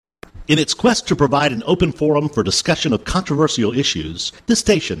In its quest to provide an open forum for discussion of controversial issues, this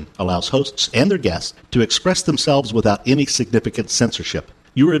station allows hosts and their guests to express themselves without any significant censorship.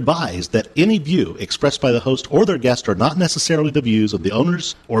 You are advised that any view expressed by the host or their guest are not necessarily the views of the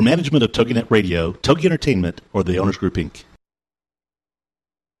owners or management of TogiNet Radio, Togi Entertainment, or the Owners Group, Inc.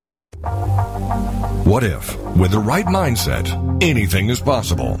 What if, with the right mindset, anything is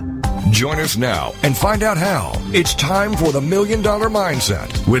possible? Join us now and find out how. It's time for the $1 Million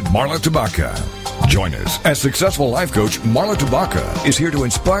Mindset with Marla Tabaka. Join us as successful life coach Marla Tabaka is here to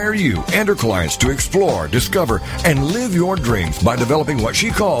inspire you and her clients to explore, discover, and live your dreams by developing what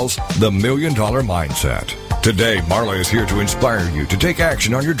she calls the $1 Million Mindset. Today, Marla is here to inspire you to take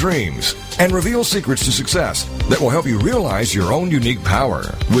action on your dreams and reveal secrets to success that will help you realize your own unique power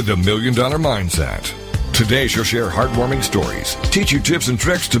with the $1 Million Mindset. Today, she'll share heartwarming stories, teach you tips and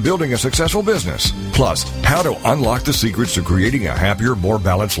tricks to building a successful business, plus how to unlock the secrets to creating a happier, more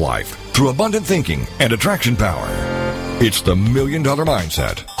balanced life through abundant thinking and attraction power. It's the $1 Million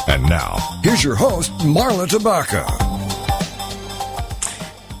Mindset. And now, here's your host, Marla Tabaka.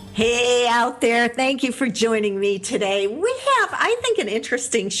 Hey out there, thank you for joining me today. We have, I think, an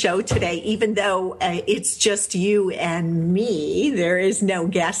interesting show today, even though it's just you and me. There is no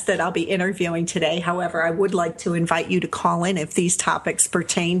guest that I'll be interviewing today. However, I would like to invite you to call in if these topics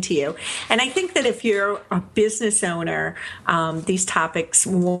pertain to you. And I think that if you're a business owner, these topics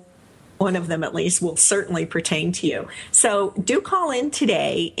will, one of them at least, will certainly pertain to you. So do call in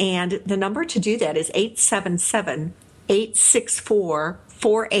today, and the number to do that is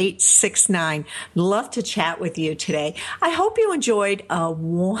 877-864-4869. Love to chat with you today. I hope you enjoyed a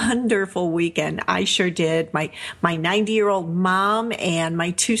wonderful weekend. I sure did. My 90-year-old mom and my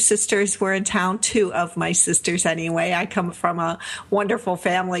two sisters were in town, two of my sisters anyway. I come from a wonderful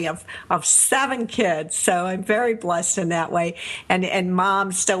family of 7 kids, so I'm very blessed in that way. And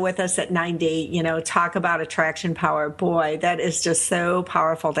mom's still with us at 90. You know, talk about attraction power. Boy, that is just so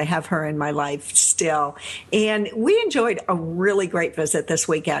powerful to have her in my life still. And we enjoyed a really great visit this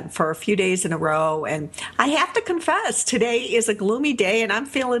weekend for a few days in a row. And I have to confess, today is a gloomy day and I'm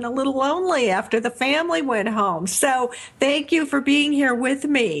feeling a little lonely after the family went home. So thank you for being here with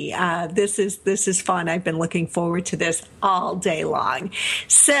me. This is fun. I've been looking forward to this all day long.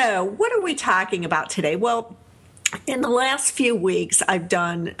 So what are we talking about today? Well, in the last few weeks, I've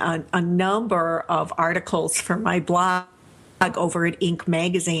done a number of articles for my blog over at Inc.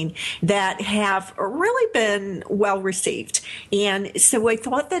 magazine that have really been well received. And so I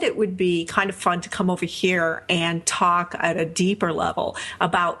thought that it would be kind of fun to come over here and talk at a deeper level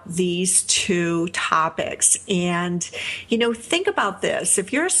about these two topics. And, you know, think about this.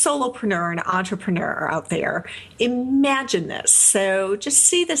 If you're a solopreneur, an entrepreneur out there, imagine this. So just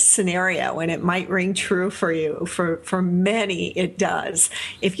see this scenario and it might ring true for you. For many, it does.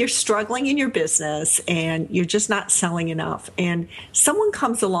 If you're struggling in your business and you're just not selling enough, and someone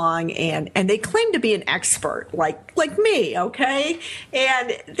comes along and they claim to be an expert, like me, okay?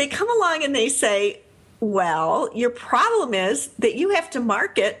 And they come along and they say, well, your problem is that you have to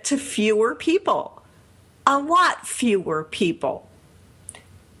market to fewer people. A lot fewer people.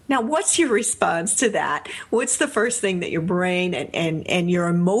 Now, what's your response to that? What's the first thing that your brain and your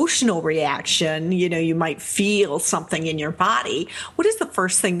emotional reaction, you know, you might feel something in your body. What is the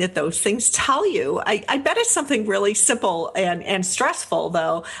first thing that those things tell you? I bet it's something really simple and stressful,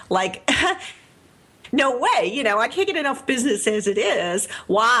 though, like, no way, you know, I can't get enough business as it is.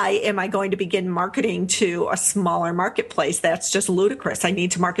 Why am I going to begin marketing to a smaller marketplace? That's just ludicrous. I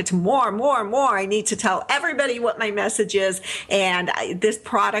need to market to more. I need to tell everybody what my message is. And this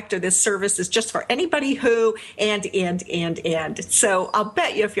product or this service is just for anybody who, and. So I'll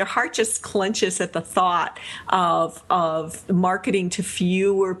bet you if your heart just clenches at the thought of marketing to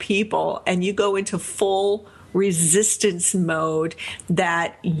fewer people and you go into full resistance mode,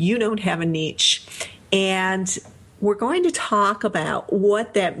 that you don't have a niche. And we're going to talk about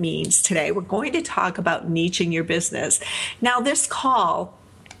what that means today. We're going to talk about niching your business. Now, this call,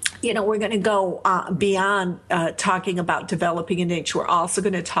 you know, we're going to go beyond talking about developing a niche. We're also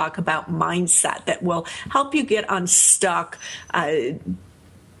going to talk about mindset that will help you get unstuck,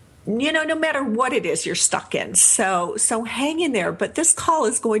 you know, no matter what it is you're stuck in. So hang in there. But this call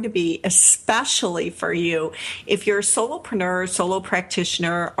is going to be especially for you if you're a solopreneur, solo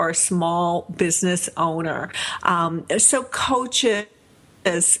practitioner, or a small business owner. So coaches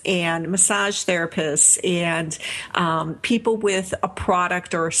and massage therapists and people with a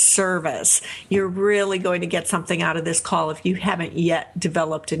product or a service, you're really going to get something out of this call if you haven't yet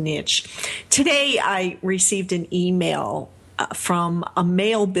developed a niche. Today, I received an email from a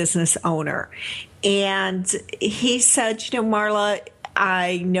male business owner. And he said, you know, Marla,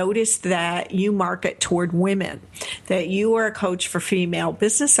 I noticed that you market toward women, that you are a coach for female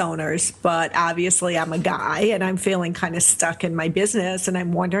business owners, but obviously I'm a guy and I'm feeling kind of stuck in my business and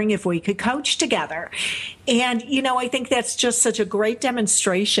I'm wondering if we could coach together. And, I think that's just such a great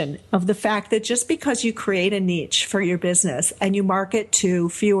demonstration of the fact that just because you create a niche for your business and you market to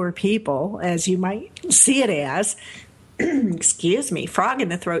fewer people, as you might see it as, excuse me, frog in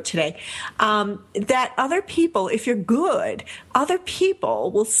the throat today, that other people, if you're good, other people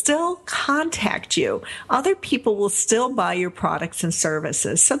will still contact you. Other people will still buy your products and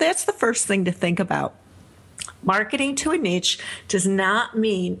services. So that's the first thing to think about. Marketing to a niche does not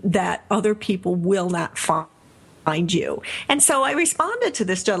mean that other people will not find you. And so I responded to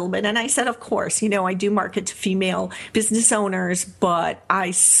this gentleman and I said, of course, I do market to female business owners, but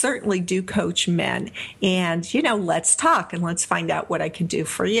I certainly do coach men. And, let's talk and let's find out what I can do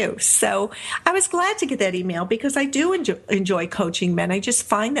for you. So I was glad to get that email because I do enjoy coaching men. I just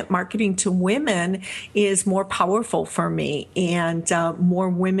find that marketing to women is more powerful for me and more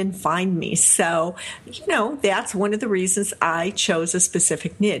women find me. So, that's one of the reasons I chose a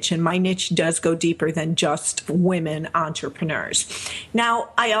specific niche. And my niche does go deeper than just women entrepreneurs.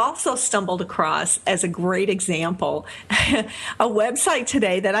 Now, I also stumbled across, as a great example, a website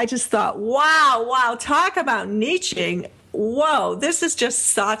today that I just thought, wow, talk about niching. Whoa, this is just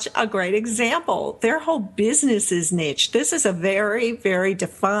such a great example. Their whole business is niche. This is a very, very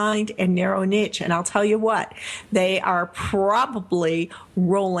defined and narrow niche. And I'll tell you what, they are probably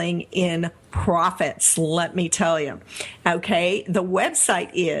rolling in profits, let me tell you. Okay, the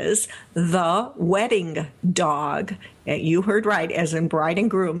website is The Wedding Dog. You heard right, as in bride and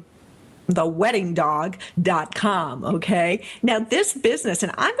groom. theweddingdog.com. Okay. Now this business,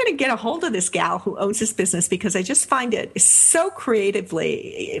 and I'm going to get a hold of this gal who owns this business because I just find it so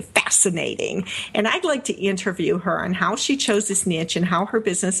creatively fascinating. And I'd like to interview her on how she chose this niche and how her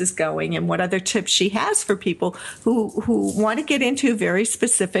business is going and what other tips she has for people who want to get into a very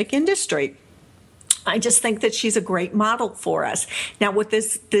specific industry. I just think that she's a great model for us. Now, what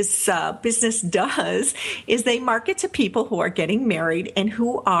this business does is they market to people who are getting married and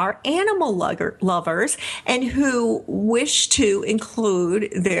who are animal lovers and who wish to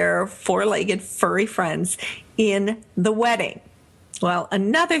include their four-legged furry friends in the wedding. Well,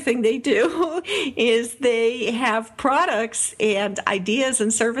 another thing they do is they have products and ideas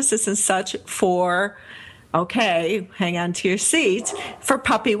and services and such for, okay, hang on to your seats, for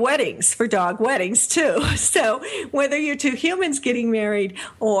puppy weddings, for dog weddings too. So whether you're two humans getting married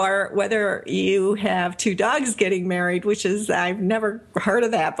or whether you have two dogs getting married, which is, I've never heard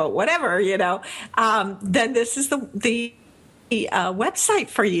of that, but whatever, then this is the website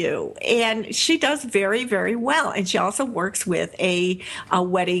for you. And she does very, very well. And she also works with a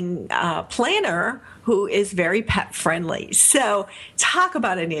wedding planner who is very pet friendly. So talk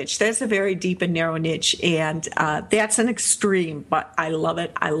about a niche. That's a very deep and narrow niche. And that's an extreme, but I love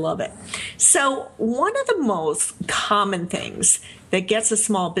it. I love it. So one of the most common things that gets a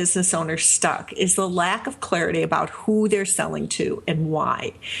small business owner stuck is the lack of clarity about who they're selling to and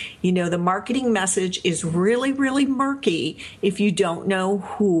why. The marketing message is really, really murky if you don't know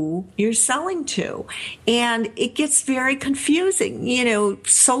who you're selling to. And it gets very confusing.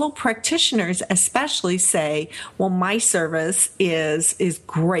 Solo practitioners especially say, well, my service is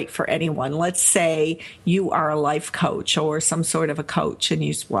great for anyone. Let's say you are a life coach or some sort of a coach and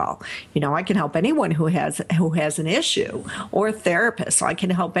I can help anyone who has an issue, or a therapist. So I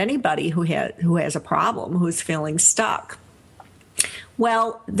can help anybody who has a problem, who's feeling stuck.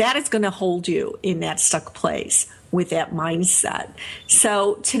 Well, that is going to hold you in that stuck place with that mindset.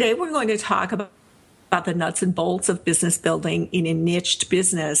 So today we're going to talk about the nuts and bolts of business building in a niched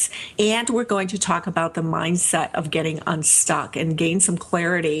business. And we're going to talk about the mindset of getting unstuck and gain some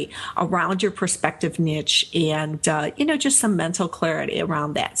clarity around your prospective niche and, just some mental clarity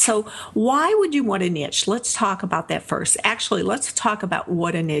around that. So why would you want a niche? Let's talk about that first. Actually, let's talk about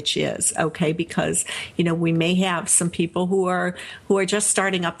what a niche is, okay? Because, we may have some people who are just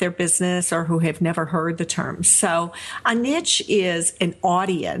starting up their business or who have never heard the term. So a niche is an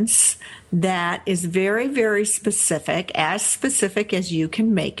audience that is very, very specific as you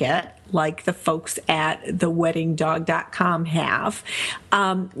can make it, like the folks at theweddingdog.com have,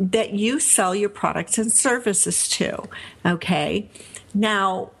 that you sell your products and services to, okay?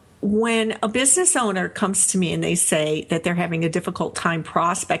 Now, when a business owner comes to me and they say that they're having a difficult time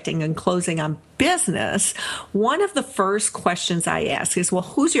prospecting and closing on business, one of the first questions I ask is, well,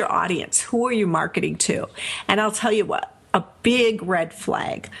 who's your audience? Who are you marketing to? And I'll tell you what, a big red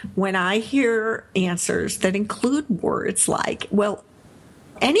flag when I hear answers that include words like, well,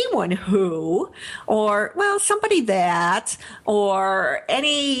 anyone who, or, well, somebody that, or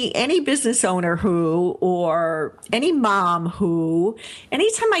any business owner who, or any mom who,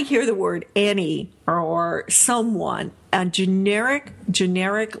 anytime I hear the word any or someone, a generic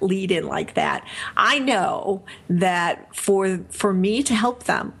lead in like that, I know that for me to help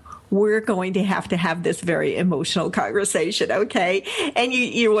them, we're going to have this very emotional conversation, okay? And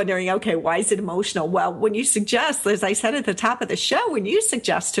you're wondering, okay, why is it emotional? Well, when you suggest, as I said at the top of the show, when you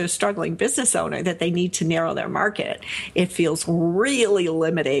suggest to a struggling business owner that they need to narrow their market, it feels really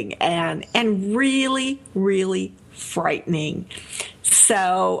limiting and really, really frightening.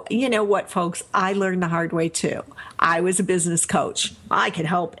 So, you know what, folks? I learned the hard way too. I was a business coach. I can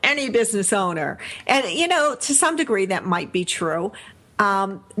help any business owner. And, to some degree, that might be true.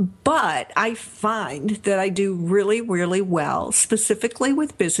 But I find that I do really, really well, specifically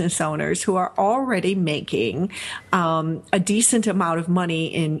with business owners who are already making a decent amount of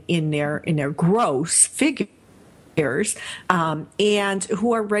money in their gross figures. And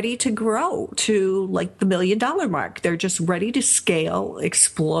who are ready to grow to like the $1 million mark. They're just ready to scale,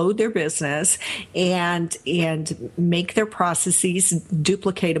 explode their business, and make their processes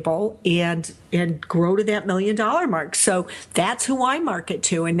duplicatable and grow to that $1 million mark. So that's who I market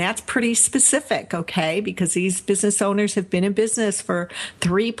to, and that's pretty specific, okay? Because these business owners have been in business for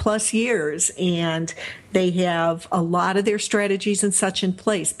 3+ years, and they have a lot of their strategies and such in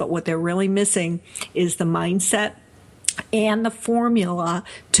place. But what they're really missing is the mindset and the formula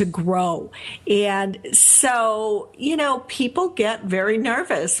to grow. And so, people get very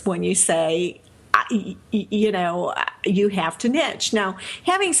nervous when you say, you have to niche. Now,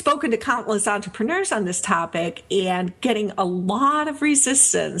 having spoken to countless entrepreneurs on this topic and getting a lot of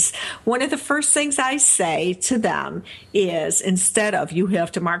resistance, one of the first things I say to them is, instead of you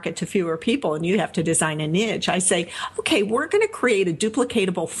have to market to fewer people and you have to design a niche, I say, okay, we're going to create a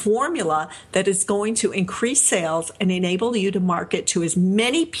duplicatable formula that is going to increase sales and enable you to market to as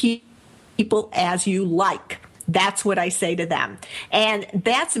many people as you like. That's what I say to them. And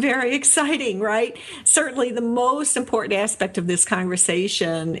that's very exciting, right? Certainly the most important aspect of this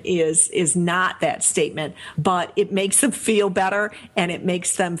conversation is not that statement, but it makes them feel better, and it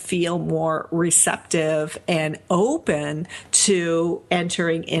makes them feel more receptive and open to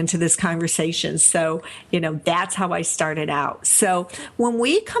entering into this conversation. So, that's how I started out. So when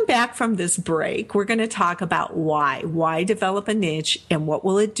we come back from this break, we're going to talk about why develop a niche and what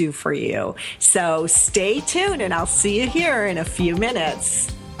will it do for you. So stay tuned, and I'll see you here in a few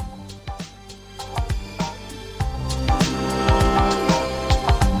minutes.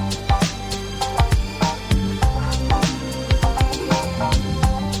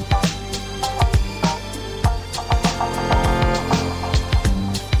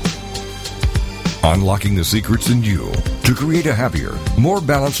 Unlocking the secrets in you to create a happier, more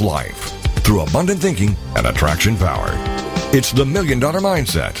balanced life through abundant thinking and attraction power. It's the $1 Million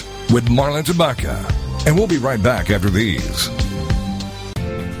Mindset with Marla Tabaka. And we'll be right back after these.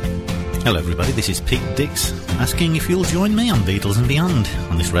 Hello everybody, this is Pete Dix, asking if you'll join me on Beatles and Beyond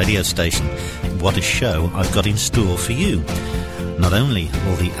on this radio station. What a show I've got in store for you. Not only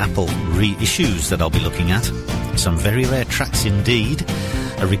all the Apple reissues that I'll be looking at, some very rare tracks indeed,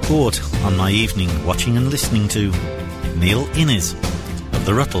 a report on my evening watching and listening to Neil Innes of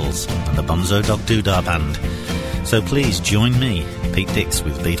the Ruttles and the Bonzo Dog Doodah Band. So please join me, Pete Dix,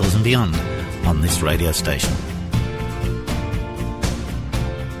 with Beatles and Beyond on this radio station.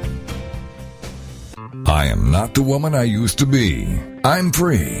 I am not the woman I used to be. I'm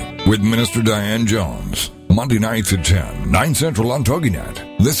free with Minister Diane Jones. Monday nights at 10, 9 Central on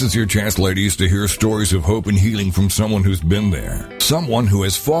TogiNet. This is your chance, ladies, to hear stories of hope and healing from someone who's been there. Someone who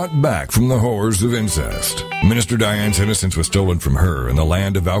has fought back from the horrors of incest. Minister Diane's innocence was stolen from her in the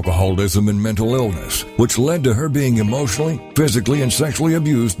land of alcoholism and mental illness, which led to her being emotionally, physically, and sexually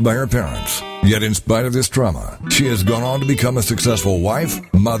abused by her parents. Yet in spite of this trauma, she has gone on to become a successful wife,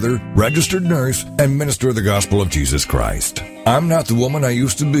 mother, registered nurse, and minister of the gospel of Jesus Christ. I'm not the woman I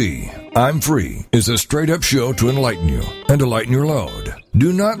used to be. I'm Free is a straight-up show to enlighten you and to lighten your load.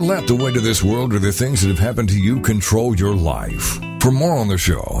 Do not let the weight of this world or the things that have happened to you control your life. For more on the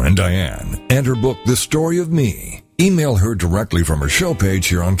show and Diane and her book, The Story of Me, email her directly from her show page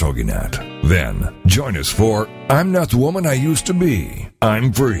here on TogiNet. Then, join us for I'm Not the Woman I Used to Be.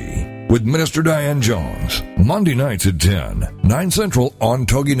 I'm Free with Minister Diane Jones. Monday nights at 10, 9 Central on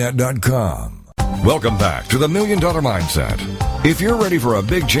TogiNet.com. Welcome back to the $1 Million Mindset. If you're ready for a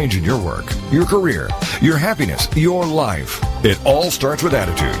big change in your work, your career, your happiness, your life, it all starts with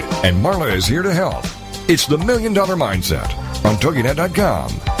attitude, and Marla is here to help. It's the $1 Million Mindset on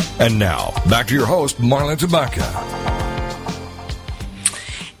TogiNet.com. And now, back to your host, Marla Tabaka.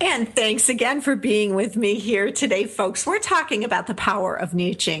 And thanks again for being with me here today, folks. We're talking about the power of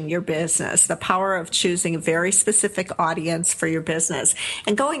niching your business, the power of choosing a very specific audience for your business.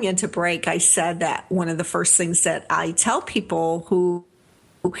 And going into break, I said that one of the first things that I tell people who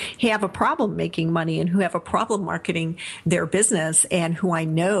have a problem making money and who have a problem marketing their business and who I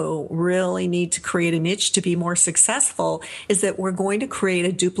know really need to create a niche to be more successful is that we're going to create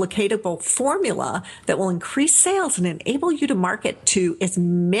a duplicatable formula that will increase sales and enable you to market to as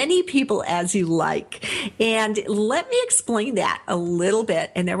many people as you like. And let me explain that a little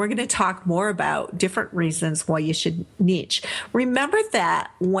bit, and then we're going to talk more about different reasons why you should niche. Remember that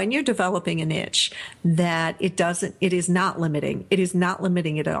when you're developing a niche, that it is not limiting. It is not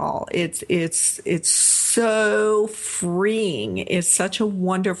limiting it at all. It's so freeing. It's such a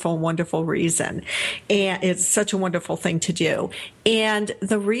wonderful, wonderful reason. And it's such a wonderful thing to do. And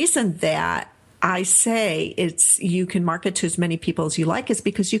the reason that I say you can market to as many people as you like is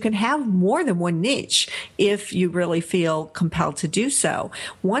because you can have more than one niche if you really feel compelled to do so.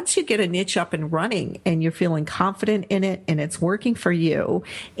 Once you get a niche up and running and you're feeling confident in it and it's working for you,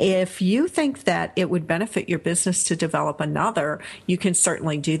 if you think that it would benefit your business to develop another, you can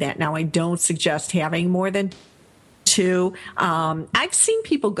certainly do that. Now, I don't suggest having more than two. I've seen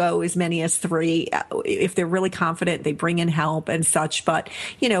people go as many as three. If they're really confident, they bring in help and such. But,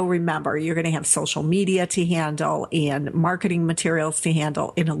 remember, you're going to have social media to handle and marketing materials to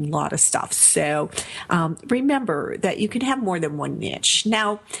handle and a lot of stuff. So remember that you can have more than one niche.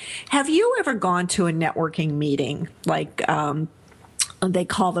 Now, have you ever gone to a networking meeting like they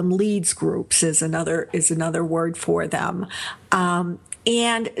call them leads groups is another word for them.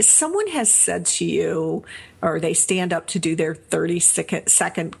 And someone has said to you, or they stand up to do their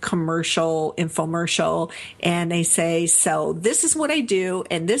 30-second infomercial, and they say, so this is what I do,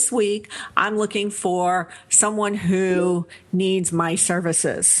 and this week I'm looking for someone who needs my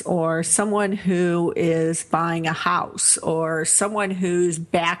services, or someone who is buying a house, or someone whose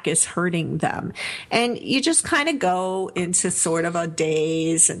back is hurting them. And you just kind of go into sort of a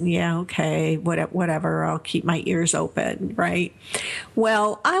daze, and okay, whatever, I'll keep my ears open, right?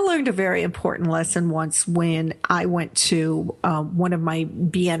 Well, I learned a very important lesson once when I went to one of my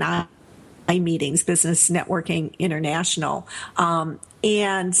BNI meetings, Business Networking International,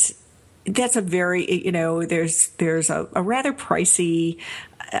 and that's a very, there's a rather pricey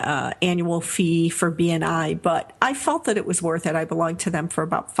annual fee for BNI, but I felt that it was worth it. I belonged to them for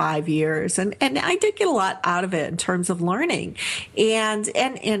about 5 years, and I did get a lot out of it in terms of learning and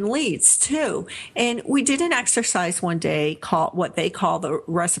leads too. And we did an exercise one day called what they call the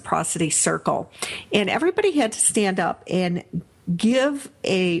reciprocity circle, and everybody had to stand up and give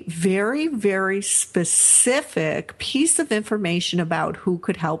a very, very specific piece of information about who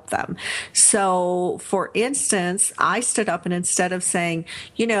could help them. So, for instance, I stood up and instead of saying,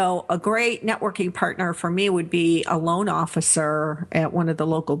 a great networking partner for me would be a loan officer at one of the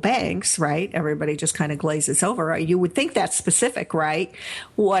local banks, right? Everybody just kind of glazes over. You would think that's specific, right?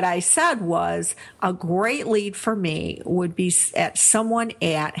 What I said was a great lead for me would be at someone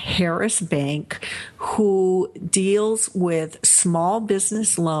at Harris Bank who deals with small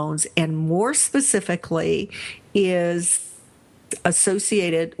business loans and more specifically is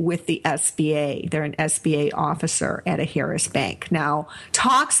associated with the SBA. They're an SBA officer at a Harris Bank. Now,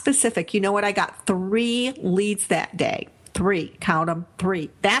 talk specific. You know what? I got 3 leads that day. 3. Count them. 3.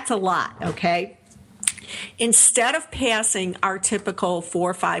 That's a lot, okay? Instead of passing our typical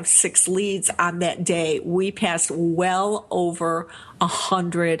 4, 5, 6 leads on that day, we passed well over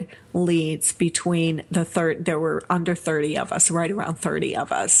 100 leads between there were under 30 of us, right around 30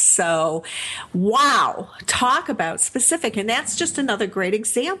 of us. So, wow, talk about specific. And that's just another great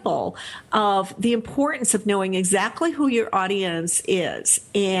example of the importance of knowing exactly who your audience is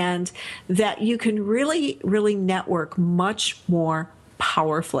and that you can really, really network much more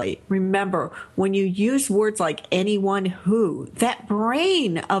powerfully. Remember, when you use words like anyone who, that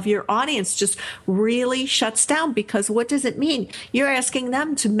brain of your audience just really shuts down because what does it mean? You're asking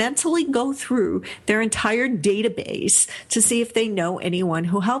them to mentally go through their entire database to see if they know anyone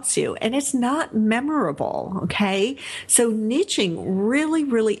who helps you. And it's not memorable, okay? So niching really,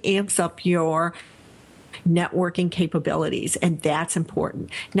 really amps up your networking capabilities, and that's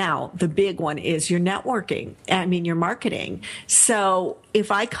important. Now, the big one is your marketing. So if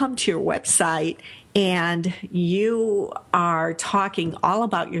I come to your website and you are talking all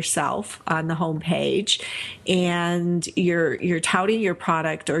about yourself on the homepage, and you're touting your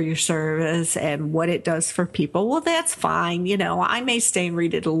product or your service and what it does for people, well, that's fine. I may stay and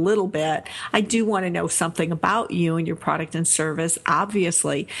read it a little bit. I do want to know something about you and your product and service,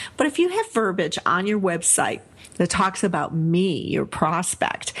 obviously. But if you have verbiage on your website that talks about me, your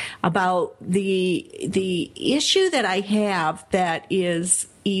prospect, about the issue that I have that is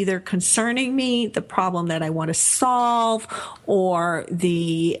either concerning me, the problem that I want to solve, or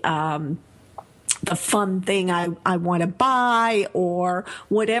the fun thing I want to buy, or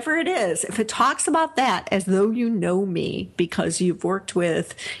whatever it is. If it talks about that as though you know me because you've worked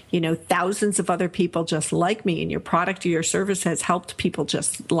with, thousands of other people just like me, and your product or your service has helped people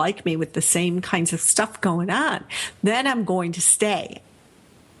just like me with the same kinds of stuff going on, then I'm going to stay.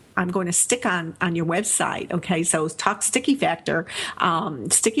 I'm going to stick on your website. Okay. So talk sticky factor,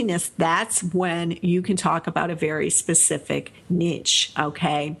 stickiness. That's when you can talk about a very specific niche.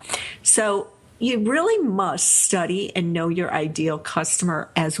 Okay. So you really must study and know your ideal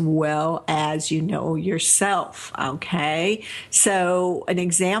customer as well as you know yourself, okay? So an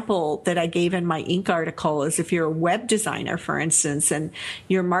example that I gave in my Inc. article is if you're a web designer, for instance, and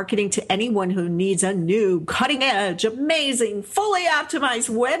you're marketing to anyone who needs a new, cutting-edge, amazing, fully optimized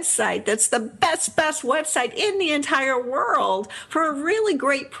website that's the best website in the entire world for a really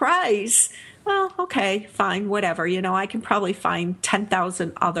great price, well, okay, fine, whatever. I can probably find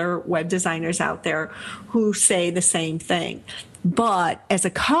 10,000 other web designers out there who say the same thing. But as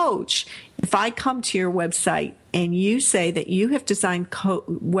a coach, if I come to your website and you say that you have designed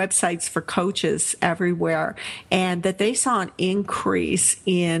websites for coaches everywhere and that they saw an increase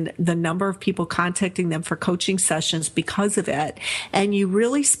in the number of people contacting them for coaching sessions because of it, and you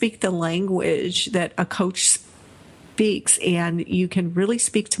really speak the language that a coach speaks, and you can really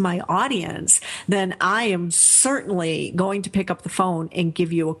speak to my audience, then I am certainly going to pick up the phone and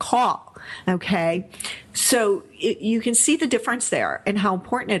give you a call. Okay. So you can see the difference there and how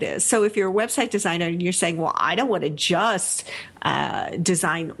important it is. So if you're a website designer and you're saying, well, I don't want to just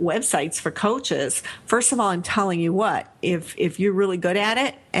design websites for coaches. First of all, I'm telling you what, if you're really good at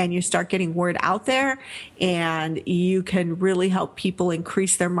it and you start getting word out there and you can really help people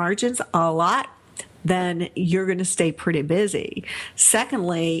increase their margins a lot, then you're going to stay pretty busy.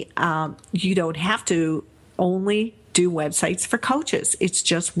 Secondly, you don't have to only do websites for coaches. It's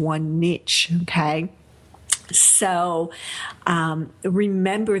just one niche, okay? So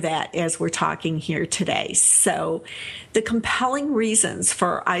remember that as we're talking here today. So the compelling reasons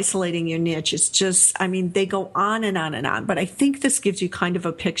for isolating your niche is just, they go on and on and on. But I think this gives you kind of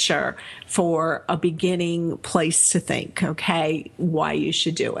a picture for a beginning place to think, okay, why you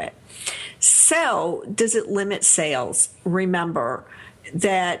should do it. So does it limit sales? Remember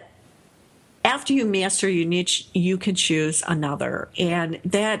that after you master your niche, you can choose another. And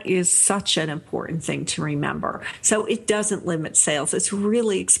that is such an important thing to remember. So it doesn't limit sales. It's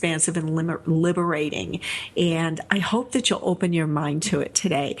really expansive and liberating. And I hope that you'll open your mind to it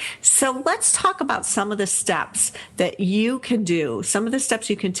today. So let's talk about some of the steps that you can do, some of the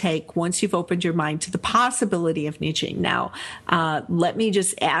steps you can take once you've opened your mind to the possibility of niching. Now, let me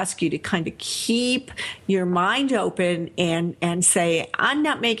just ask you to kind of keep your mind open and say, I'm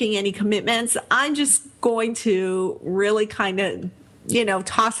not making any commitments. I'm just going to really kind of,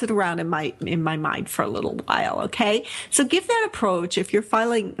 toss it around in my mind for a little while. Okay. So give that approach. If you're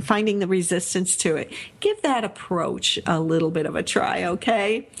finding the resistance to it, give that approach a little bit of a try.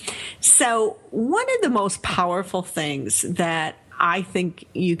 Okay. So one of the most powerful things that I think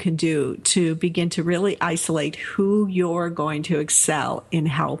you can do to begin to really isolate who you're going to excel in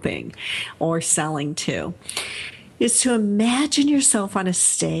helping or selling to is to imagine yourself on a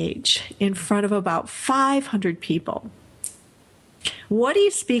stage in front of about 500 people. What are you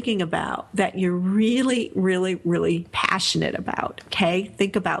speaking about that you're really, really, really passionate about? Okay,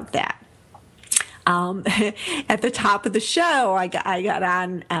 think about that. At the top of the show, I got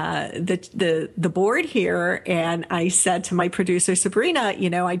on the board here, and I said to my producer Sabrina,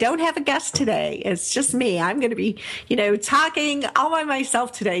 I don't have a guest today. It's just me. I'm going to be, talking all by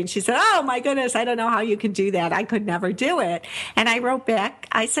myself today. And she said, "Oh my goodness, I don't know how you can do that. I could never do it." And I wrote back,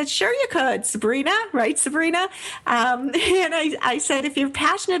 I said, "Sure you could, Sabrina." Right, Sabrina? And I said, if you're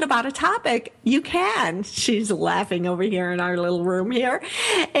passionate about a topic, you can. She's laughing over here in our little room here,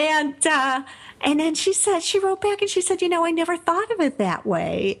 and And then she wrote back and she said, I never thought of it that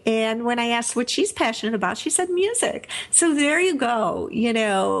way. And when I asked what she's passionate about, she said music. So there you go.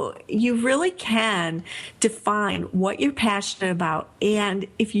 You really can define what you're passionate about. And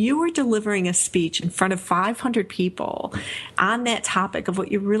if you were delivering a speech in front of 500 people on that topic of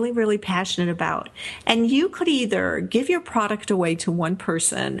what you're really, really passionate about, and you could either give your product away to one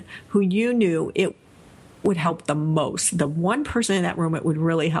person who you knew it would help the most, the one person in that room it would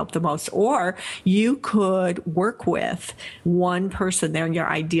really help the most, or you could work with one person, they're your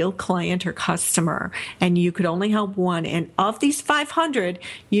ideal client or customer, and you could only help one. And of these 500,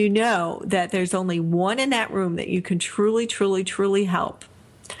 that there's only one in that room that you can truly, truly, truly help.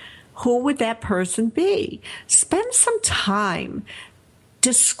 Who would that person be? Spend some time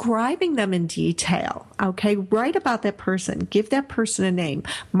describing them in detail, okay? Write about that person. Give that person a name.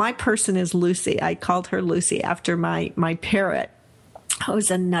 My person is Lucy. I called her Lucy after my parrot. I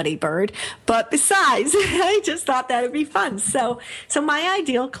was a nutty bird, but besides, I just thought that would be fun. So my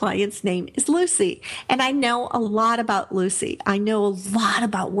ideal client's name is Lucy, and I know a lot about Lucy. I know a lot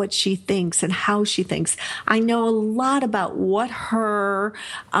about what she thinks and how she thinks. I know a lot about what her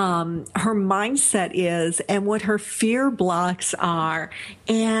mindset is and what her fear blocks are,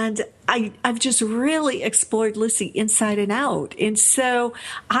 and I've just really explored Lucy inside and out. And so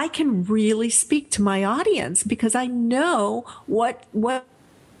I can really speak to my audience because I know what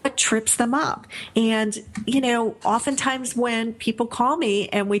trips them up. And, oftentimes when people call me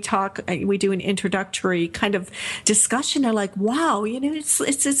and we do an introductory kind of discussion, they're like, wow,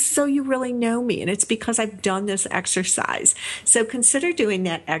 it's so you really know me. And it's because I've done this exercise. So consider doing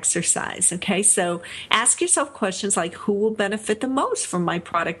that exercise. Okay. So ask yourself questions like, who will benefit the most from my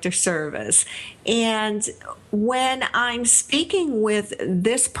product or service? And when I'm speaking with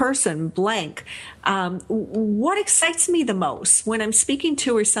this person, blank, what excites me the most? When I'm speaking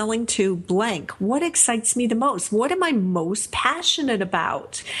to or selling to blank, what excites me the most? What am I most passionate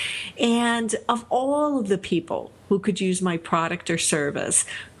about? And of all of the people who could use my product or service,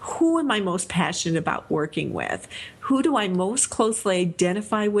 who am I most passionate about working with? Who do I most closely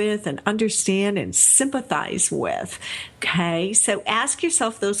identify with and understand and sympathize with? Okay, so ask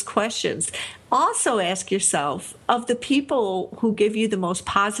yourself those questions. Also ask yourself, of the people who give you the most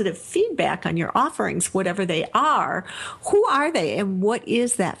positive feedback on your offerings, whatever they are, who are they and what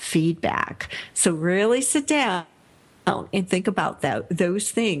is that feedback? So really sit down and think about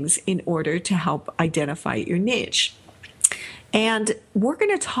those things in order to help identify your niche. And we're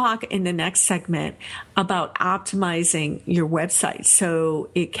going to talk in the next segment about optimizing your website so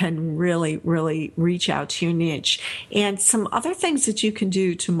it can really, really reach out to your niche, and some other things that you can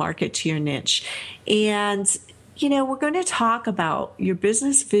do to market to your niche. And we're going to talk about your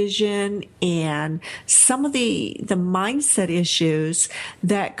business vision and some of the mindset issues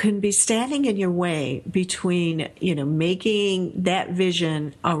that can be standing in your way between, making that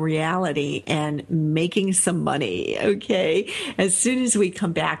vision a reality and making some money, okay, as soon as we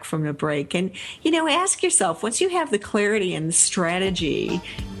come back from the break. And, ask yourself, once you have the clarity and the strategy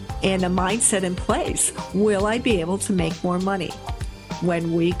and the mindset in place, will I be able to make more money?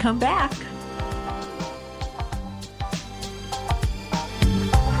 When we come back.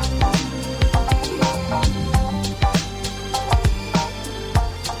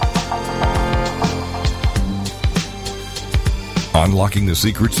 Unlocking the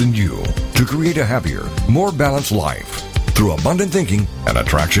secrets in you to create a happier, more balanced life through abundant thinking and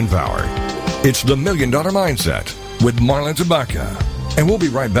attraction power. It's the $1 Million Mindset with Marla Tabaka. And we'll be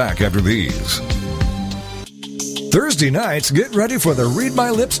right back after these. Thursday nights, get ready for the Read My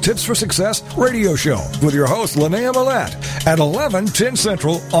Lips Tips for Success radio show with your host, Linnea Millette, at 11:10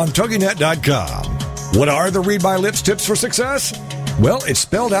 Central on TogiNet.com. What are the Read My Lips Tips for Success? Well, it's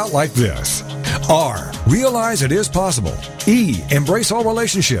spelled out like this. R, realize it is possible. E, embrace all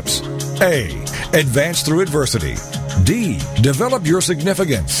relationships. A, advance through adversity. D, develop your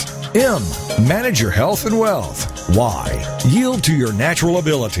significance. M, manage your health and wealth. Y, yield to your natural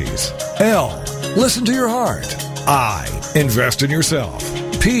abilities. L, listen to your heart. I, invest in yourself.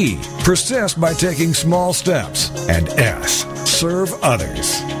 P, persist by taking small steps. And S, serve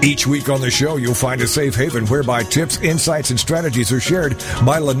others. Each week on the show, you'll find a safe haven whereby tips, insights, and strategies are shared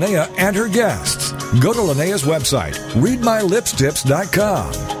by Linnea and her guests. Go to Linnea's website,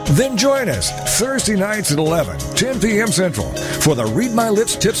 readmylipstips.com. Then join us Thursday nights at 10 p.m. Central for the Read My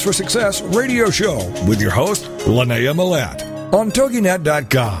Lips Tips for Success radio show with your host, Linnea Millette, on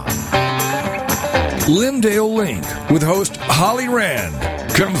TogiNet.com. Lindale Link with host Holly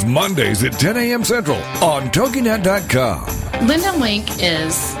Rand comes Mondays at 10 a.m. Central on TogiNet.com. Linda Link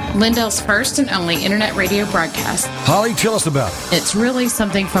is Lindell's first and only internet radio broadcast. Holly, tell us about it. It's really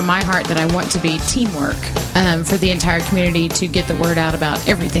something from my heart that I want to be teamwork for the entire community to get the word out about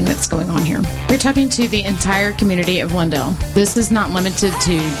everything that's going on here. We're talking to the entire community of Lindell. This is not limited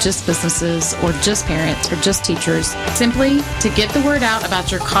to just businesses or just parents or just teachers. Simply, to get the word out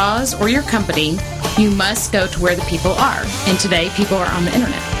about your cause or your company, you must go to where the people are. And today, people are on the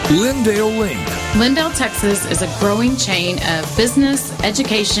internet. Lindell Link. Lindell, Texas is a growing chain of business,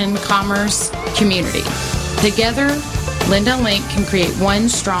 education, commerce, community. Together, Lindell Link can create one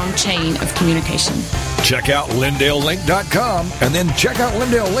strong chain of communication. Check out LindellLink.com and then check out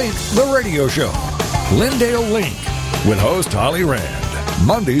Lindell Link, the radio show. Lindell Link with host Holly Rand.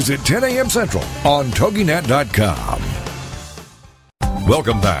 Mondays at 10 a.m. Central on TogiNet.com.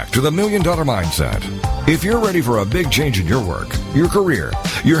 Welcome back to the $1 Million Mindset. If you're ready for a big change in your work, your career,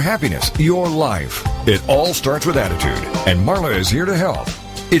 your happiness, your life, it all starts with attitude, and Marla is here to help.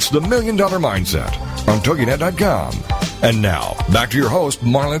 It's the $1 Million Mindset on TogiNet.com. And now, back to your host,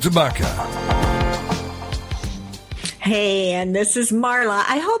 Marla Tabaka. Hey, and this is Marla.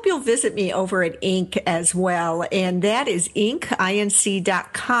 I hope you'll visit me over at Inc. as well. And that is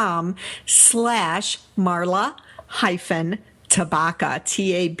inc.com/Marla-Tabaka, Tabaka.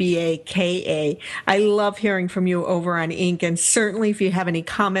 I love hearing from you over on Inc. And certainly if you have any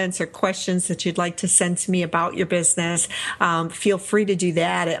comments or questions that you'd like to send to me about your business, feel free to do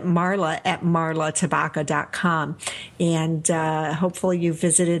that at marla@marlatabaka.com. And hopefully you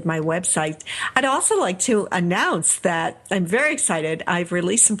visited my website. I'd also like to announce that I'm very excited. I've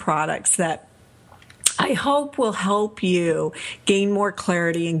released some products that I hope will help you gain more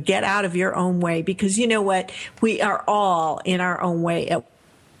clarity and get out of your own way, because you know what? We are all in our own way at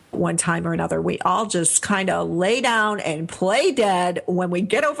one time or another. We all just kind of lay down and play dead when we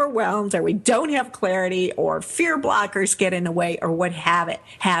get overwhelmed or we don't have clarity or fear blockers get in the way or what have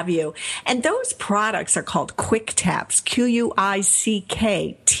you. And those products are called Quick Taps,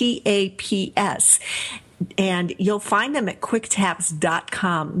 QuickTaps. And you'll find them at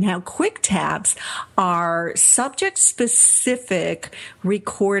QuickTaps.com. Now, QuickTaps are subject-specific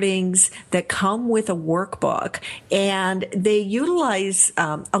recordings that come with a workbook, and they utilize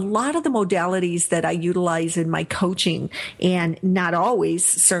a lot of the modalities that I utilize in my coaching, and not always,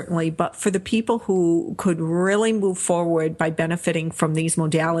 certainly, but for the people who could really move forward by benefiting from these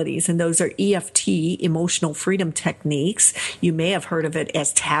modalities. And those are EFT, emotional freedom techniques. You may have heard of it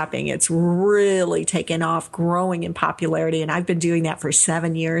as tapping. It's really taken off, growing in popularity, and I've been doing that for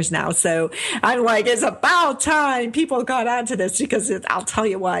 7 years now. So I'm like, it's about time people got onto this, because I'll tell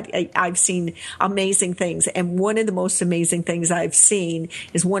you what, I've seen amazing things. And one of the most amazing things I've seen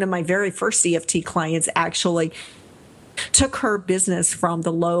is one of my very first EFT clients actually took her business from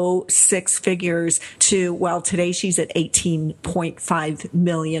the low six figures to, well, today she's at $18.5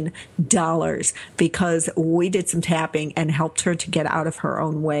 million because we did some tapping and helped her to get out of her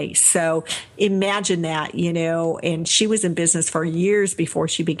own way. So imagine that, and she was in business for years before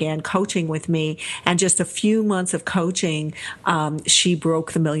she began coaching with me. And just a few months of coaching, she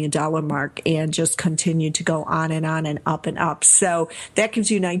broke the $1 million mark and just continued to go on and up and up. So that gives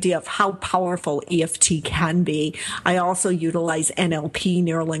you an idea of how powerful EFT can be. I also utilize NLP,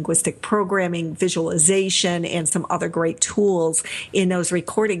 neuro-linguistic programming, visualization, and some other great tools in those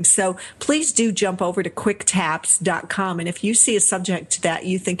recordings. So please do jump over to QuickTaps.com. And if you see a subject that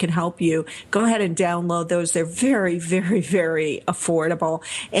you think can help you, go ahead and download those. They're very, very, very affordable.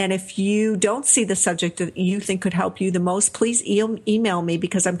 And if you don't see the subject that you think could help you the most, please email me,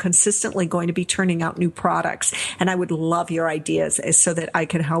 because I'm consistently going to be turning out new products. And I would love your ideas so that I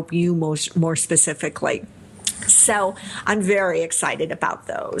can help you more specifically. So I'm very excited about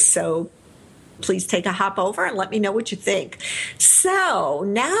those. So please take a hop over and let me know what you think. So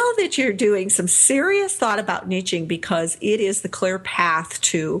now that you're doing some serious thought about niching, because it is the clear path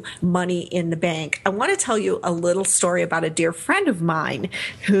to money in the bank, I want to tell you a little story about a dear friend of mine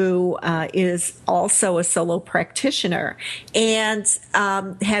who is also a solo practitioner and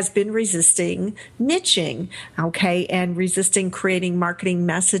has been resisting niching, okay, and resisting creating marketing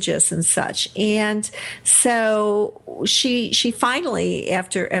messages and such. And so she finally,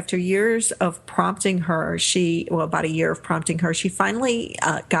 after years of prompting her, about a year of prompting her, she finally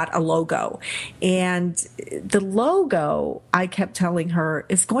got a logo. And the logo, I kept telling her,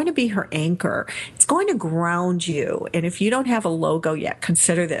 is going to be her anchor. It's going to ground you. And if you don't have a logo yet,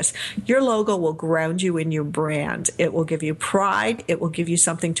 consider this. Your logo will ground you in your brand. It will give you pride. It will give you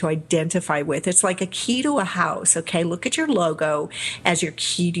something to identify with. It's like a key to a house, okay? Look at your logo as your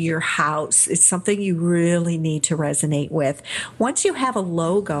key to your house. It's something you really need to resonate with. Once you have a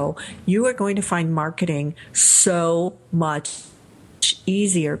logo, you are going to find marketing so much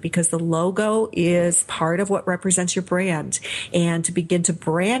easier because the logo is part of what represents your brand. And to begin to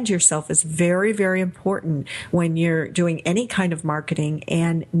brand yourself is very, very important when you're doing any kind of marketing.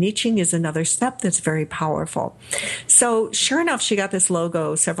 And niching is another step that's very powerful. So sure enough, she got this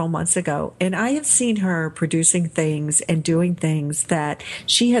logo several months ago, and I have seen her producing things and doing things that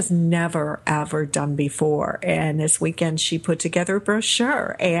she has never, ever done before. And this weekend, she put together a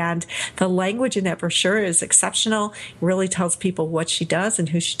brochure, and the language in that brochure is exceptional. It really tells people what she does and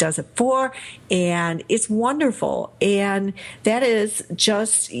who she does it for, and it's wonderful. And that is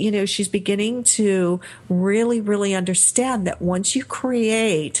just, she's beginning to really, really understand that once you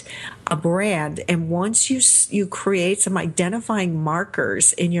create a brand and once you create some identifying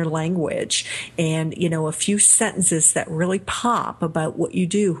markers in your language and, a few sentences that really pop about what you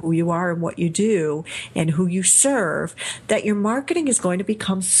do, who you are and what you do and who you serve, that your marketing is going to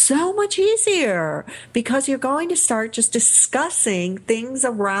become so much easier because you're going to start just discussing things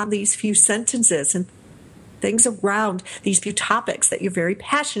around these few sentences and things around these few topics that you're very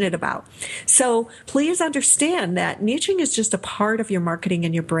passionate about. So please understand that niching is just a part of your marketing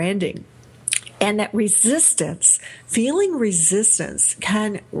and your branding. And that feeling resistance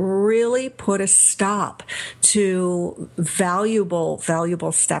can really put a stop to valuable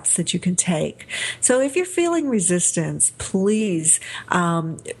steps that you can take. So if you're feeling resistance, please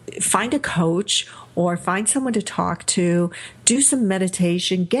find a coach or find someone to talk to, do some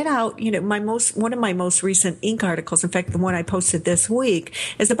meditation, get out. One of my most recent Inc. articles, in fact, the one I posted this week,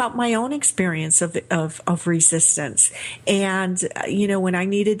 is about my own experience of resistance. And, when I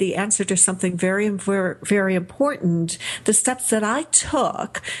needed the answer to something very, very, very important, the steps that I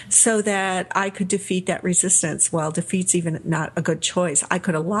took so that I could defeat that resistance. Well, defeat's even not a good choice. I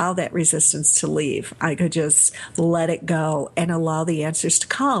could allow that resistance to leave. I could just let it go and allow the answers to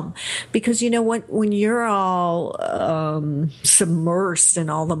come. Because, when you're all submersed in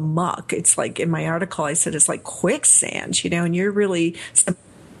all the muck, it's like in my article I said it's like quicksand, and you're really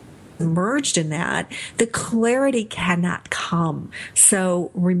submerged in that, the clarity cannot come.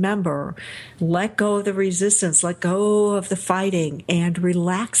 So remember, let go of the resistance, let go of the fighting, and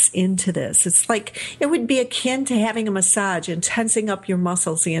relax into this. It's like it would be akin to having a massage and tensing up your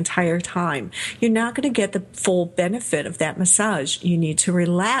muscles the entire time. You're not going to get the full benefit of that massage. You need to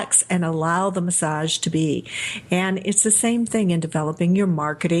relax and allow the massage to be. And it's the same thing in developing your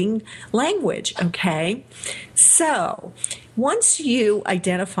marketing language, okay? So once you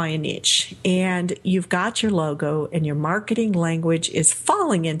identify a niche and you've got your logo and your marketing language is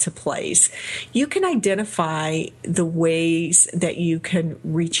falling into place, you can identify the ways that you can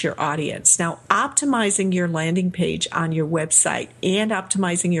reach your audience. Now, optimizing your landing page on your website and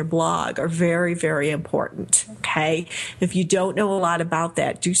optimizing your blog are very, very important, okay? If you don't know a lot about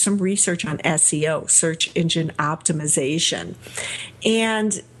that, do some research on SEO, search engine optimization.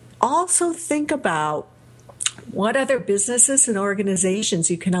 And also think about what other businesses and organizations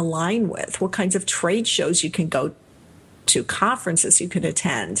you can align with, what kinds of trade shows you can go to, conferences you can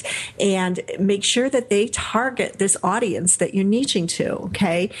attend, and make sure that they target this audience that you're niching to,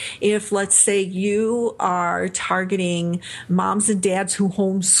 okay? If, let's say, you are targeting moms and dads who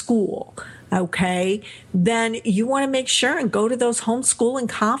homeschool, okay, then you want to make sure and go to those homeschooling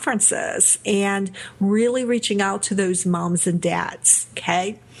conferences and really reaching out to those moms and dads,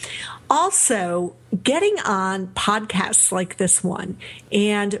 okay? Also, getting on podcasts like this one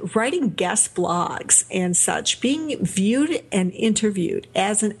and writing guest blogs and such, being viewed and interviewed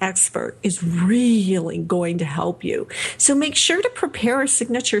as an expert is really going to help you. So make sure to prepare a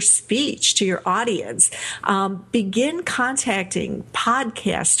signature speech to your audience. Begin contacting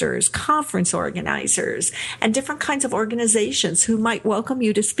podcasters, conference organizers, and different kinds of organizations who might welcome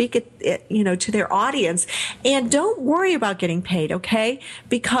you to speak to their audience. And don't worry about getting paid, okay?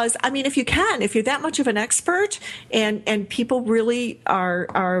 Because, if you're that much of an expert and people really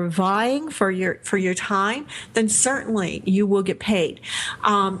are vying for your time, then certainly you will get paid.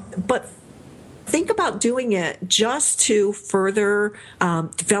 But think about doing it just to further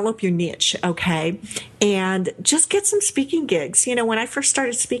develop your niche, okay? And just get some speaking gigs. When I first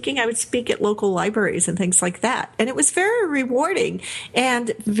started speaking, I would speak at local libraries and things like that. And it was very rewarding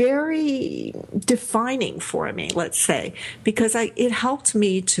and very defining for me, let's say, because it helped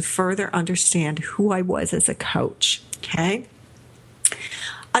me to further understand who I was as a coach, okay?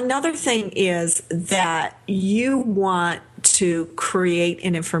 Another thing is that you want to create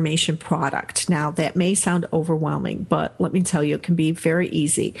an information product. Now, that may sound overwhelming, but let me tell you, it can be very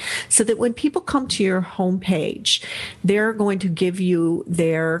easy. So that when people come to your homepage, they're going to give you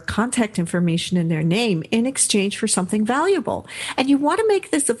their contact information and their name in exchange for something valuable. And you want to make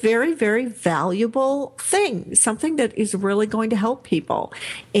this a very, very valuable thing, something that is really going to help people.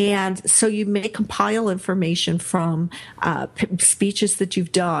 And so you may compile information from speeches that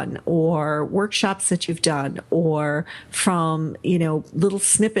you've done or workshops that you've done, or from, little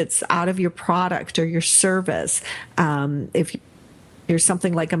snippets out of your product or your service. If you're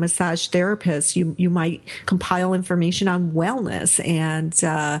something like a massage therapist, you might compile information on wellness and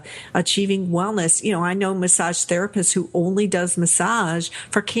achieving wellness. I know massage therapists who only does massage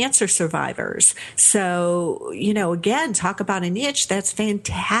for cancer survivors. So, again, talk about a niche. That's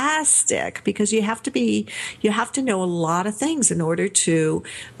fantastic, because you have to know a lot of things in order to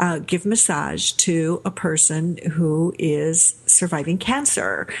give massage to a person who is surviving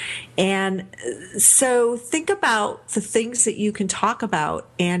cancer. And so think about the things that you can talk about,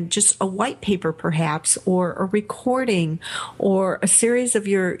 and just a white paper perhaps, or a recording, or a series of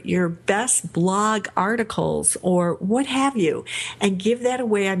your best blog articles, or what have you, and give that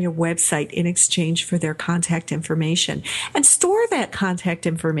away on your website in exchange for their contact information. And store that contact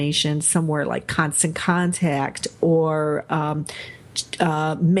information somewhere like Constant Contact or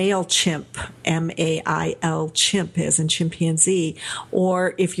MailChimp, M-A-I-L, chimp as in chimpanzee.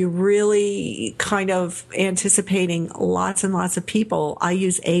 Or if you're really kind of anticipating lots and lots of people, I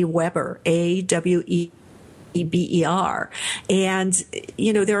use Aweber, A-W-E-B-E-R. And,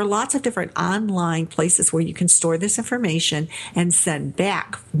 there are lots of different online places where you can store this information and send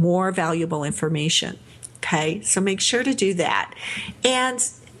back more valuable information. Okay, so make sure to do that. And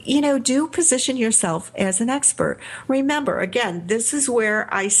do position yourself as an expert. Remember, again, this is where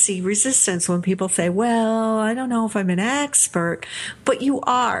I see resistance when people say, well, I don't know if I'm an expert, but you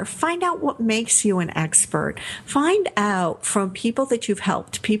are. Find out what makes you an expert. Find out from people that you've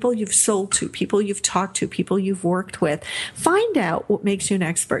helped, people you've sold to, people you've talked to, people you've worked with. Find out what makes you an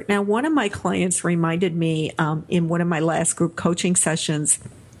expert. Now, one of my clients reminded me in one of my last group coaching sessions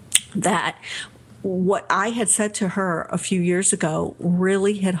that what I had said to her a few years ago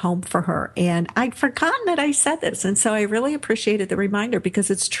really hit home for her. And I'd forgotten that I said this. And so I really appreciated the reminder,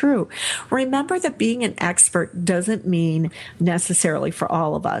 because it's true. Remember that being an expert doesn't mean necessarily for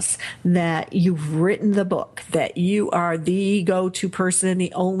all of us that you've written the book, that you are the go-to person,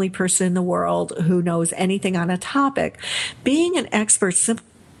 the only person in the world who knows anything on a topic. Being an expert simply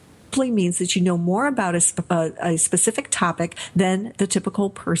means that you know more about a specific topic than the typical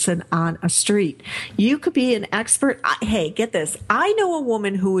person on a street. You could be an expert. Hey, get this. I know a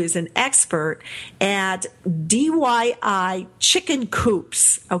woman who is an expert at DIY chicken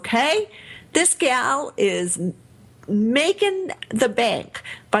coops. Okay? This gal is making the bank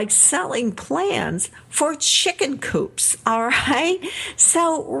by selling plans for chicken coops. All right.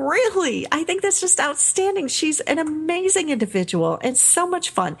 So really, I think that's just outstanding. She's an amazing individual and so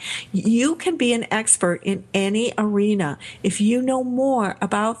much fun. You can be an expert in any arena if you know more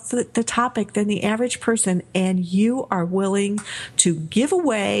about the topic than the average person, and you are willing to give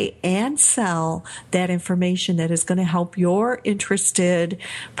away and sell that information that is going to help your interested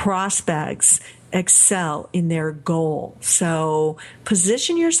prospects excel in their goal. So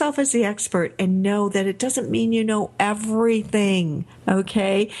position yourself as the expert and know that it doesn't mean you know everything.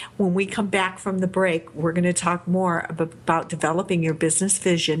 Okay. When we come back from the break, we're going to talk more about developing your business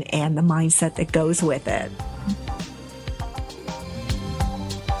vision and the mindset that goes with it.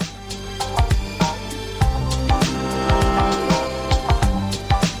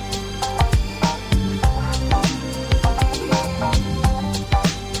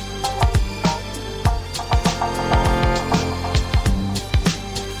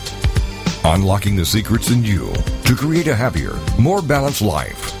 Unlocking the secrets in you to create a happier, more balanced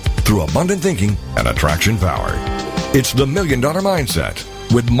life through abundant thinking and attraction power. It's the $1 Million Mindset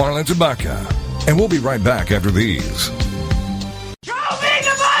with Marla Tabaka. And we'll be right back after these. Show me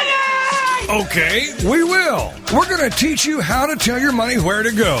the money! Okay, we will. We're going to teach you how to tell your money where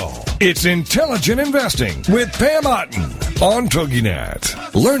to go. It's Intelligent Investing with Pam Otten on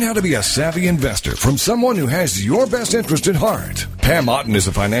TogiNet. Learn how to be a savvy investor from someone who has your best interest at heart. Pam Otten is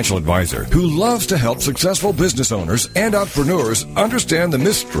a financial advisor who loves to help successful business owners and entrepreneurs understand the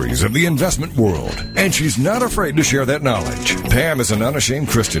mysteries of the investment world. And she's not afraid to share that knowledge. Pam is an unashamed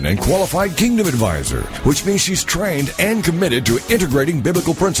Christian and qualified kingdom advisor, which means she's trained and committed to integrating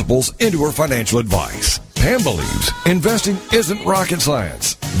biblical principles into her financial advice. Pam believes investing isn't rocket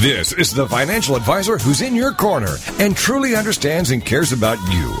science. This is the financial advisor who's in your corner and truly understands and cares about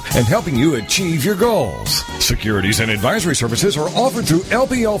you and helping you achieve your goals. Securities and advisory services are offered through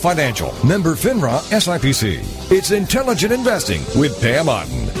LPL Financial, member FINRA SIPC. It's Intelligent Investing with Pam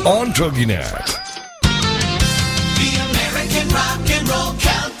Otten on TogiNet. The American Rock and Roll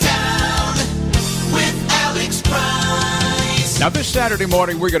Countdown with Alex Price. Now, this Saturday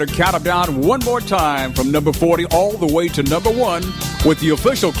morning, we're going to count them down one more time from number 40 all the way to number 1 with the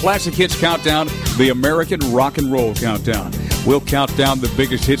official Classic Hits Countdown, the American Rock and Roll Countdown. We'll count down the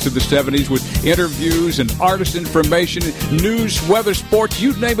biggest hits of the 70s with interviews and artist information, news, weather, sports,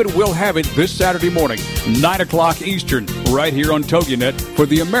 you name it, we'll have it this Saturday morning, 9 o'clock Eastern, right here on TogiNet for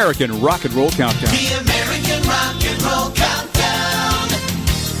the American Rock and Roll Countdown. The American Rock and Roll Countdown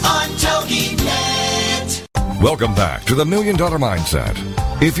on TogiNet. Welcome back to the $1 Million Mindset.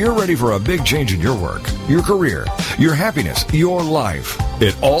 If you're ready for a big change in your work, your career, your happiness, your life,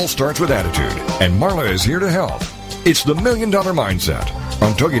 it all starts with attitude, and Marla is here to help. It's the $1 Million Mindset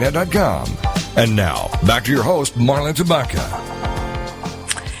on TogiNet.com. And now, back to your host, Marla Tabaka.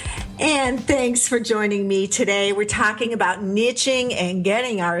 And thanks for joining me today. We're talking about niching and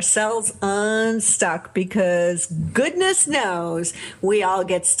getting ourselves unstuck, because goodness knows we all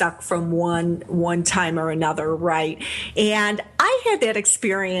get stuck from one time or another, right? And I had that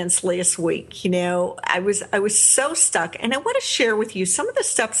experience last week. You know, I was so stuck, and I want to share with you some of the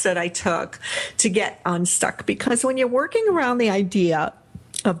steps that I took to get unstuck, because when you're working around the idea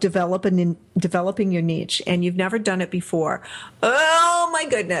of developing your niche and you've never done it before, oh my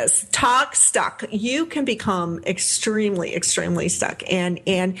goodness, talk stuck. You can become extremely, extremely stuck. And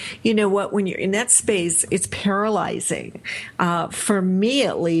you know what, when you're in that space, it's paralyzing. For me,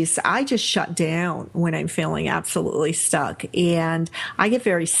 at least, I just shut down when I'm feeling absolutely stuck. And I get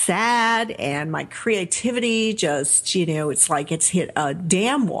very sad, and my creativity just, you know, it's like it's hit a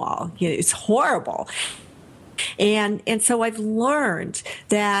damn wall. You know, it's horrible. And so I've learned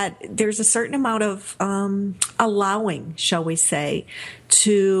that there's a certain amount of allowing, shall we say,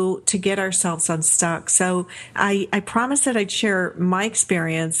 to get ourselves unstuck. So I promised that I'd share my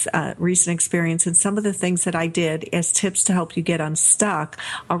experience, recent experience, and some of the things that I did as tips to help you get unstuck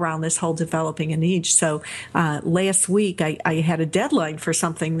around this whole developing a niche. So last week I had a deadline for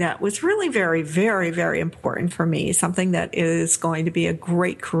something that was really very, very, very important for me, something that is going to be a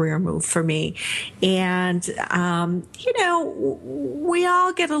great career move for me. And, you know, we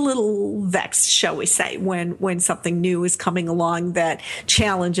all get a little vexed, shall we say, when something new is coming along that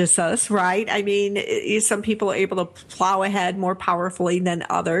challenges us, right? I mean, some people are able to plow ahead more powerfully than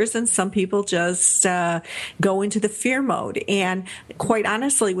others, and some people just go into the fear mode. And quite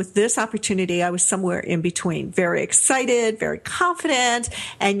honestly, with this opportunity, I was somewhere in between. Very excited, very confident,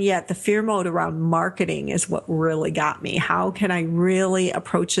 and yet the fear mode around marketing is what really got me. How can I really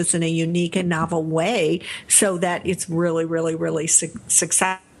approach this in a unique and novel way so that it's really, really, really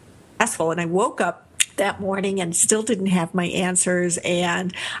successful? And I woke up that morning and still didn't have my answers,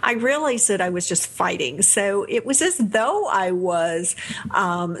 and I realized that I was just fighting. So it was as though I was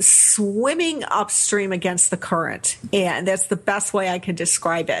swimming upstream against the current, and that's the best way I could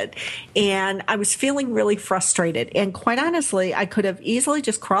describe it. And I was feeling really frustrated, and quite honestly, I could have easily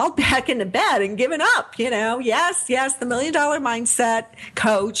just crawled back into bed and given up. You know, yes, the $1 Million Mindset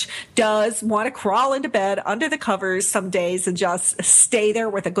coach does want to crawl into bed under the covers some days and just stay there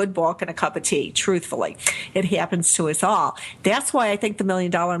with a good book and a cup of tea, truthfully. It happens to us all. That's why I think the $1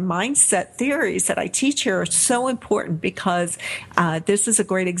 Million Mindset theories that I teach here are so important, because this is a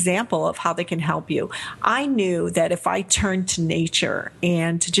great example of how they can help you. I knew that if I turned to nature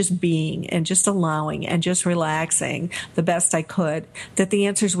and to just being and just allowing and just relaxing the best I could, that the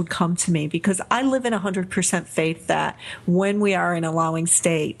answers would come to me, because I live in 100% faith that when we are in allowing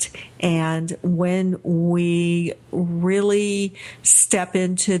state and when we really step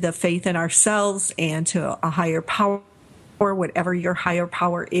into the faith in ourselves and to a higher power, or whatever your higher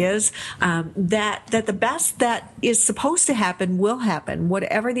power is, that the best that is supposed to happen will happen.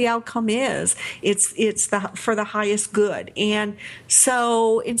 Whatever the outcome is, it's for the highest good. And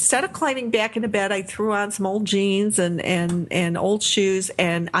so instead of climbing back into bed, I threw on some old jeans and old shoes,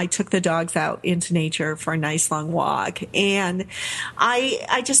 and I took the dogs out into nature for a nice long walk. And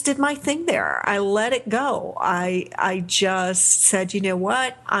I just did my thing there. I let it go. I just said, you know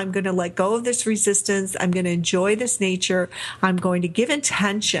what? I'm going to let go of this resistance. I'm going to enjoy this nature. I'm going to give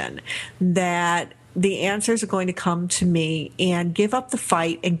intention that the answers are going to come to me, and give up the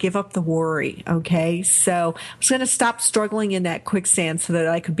fight and give up the worry. Okay. So I was going to stop struggling in that quicksand so that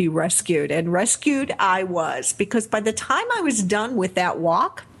I could be rescued, and rescued I was, because by the time I was done with that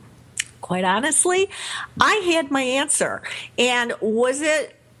walk, quite honestly, I had my answer. And was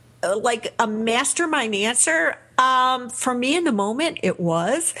it like a mastermind answer. For me in the moment, it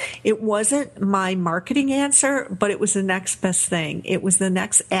wasn't my marketing answer, but it was the next best thing. It was the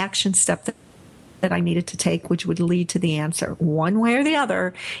next action step that I needed to take, which would lead to the answer. One way or the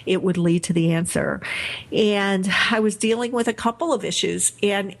other, it would lead to the answer. And I was dealing with a couple of issues,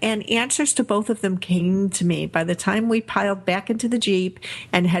 and answers to both of them came to me. By the time we piled back into the Jeep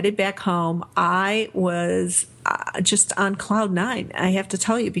and headed back home, I was just on cloud nine, I have to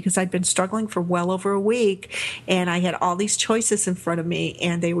tell you, because I'd been struggling for well over a week, and I had all these choices in front of me,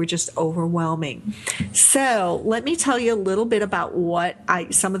 and they were just overwhelming. So let me tell you a little bit about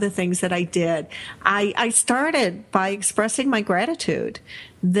some of the things that I did. I started by expressing my gratitude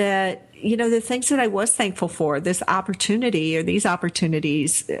that, the things that I was thankful for, this opportunity or these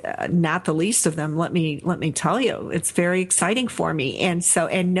opportunities, not the least of them, let me tell you, it's very exciting for me. And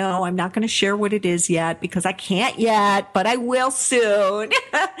no, I'm not going to share what it is yet because I can't yet, but I will soon.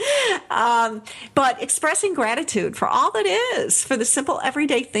 But expressing gratitude for all that is, for the simple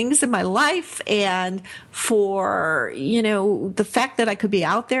everyday things in my life, and for, the fact that I could be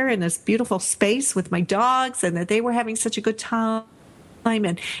out there in this beautiful space with my dogs, and that they were having such a good time.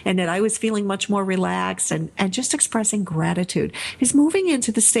 And that I was feeling much more relaxed, and just expressing gratitude. Because moving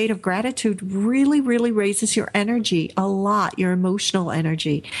into the state of gratitude really, really raises your energy a lot, your emotional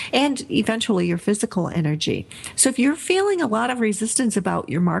energy, and eventually your physical energy. So if you're feeling a lot of resistance about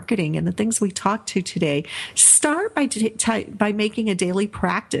your marketing and the things we talked to today, start by making a daily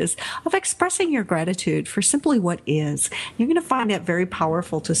practice of expressing your gratitude for simply what is. You're going to find that very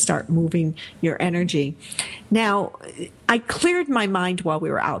powerful to start moving your energy. Now, I cleared my mind while we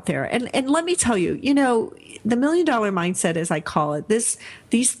were out there. And let me tell you, the $1 Million Mindset, as I call it,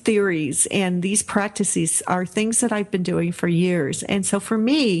 these theories and these practices are things that I've been doing for years. And so for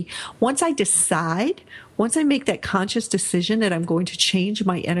me, once I make that conscious decision that I'm going to change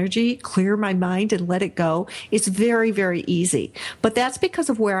my energy, clear my mind, and let it go, it's very, very easy. But that's because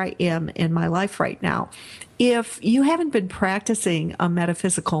of where I am in my life right now. If you haven't been practicing a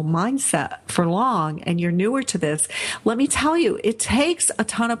metaphysical mindset for long and you're newer to this, let me tell you, it takes a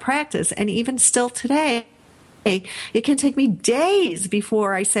ton of practice. And even still today, it can take me days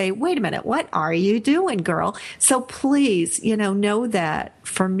before I say, wait a minute, what are you doing, girl? So please, know that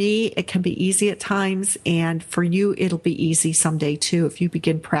for me, it can be easy at times. And for you, it'll be easy someday too, if you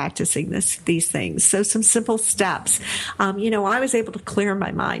begin practicing these things. So some simple steps. I was able to clear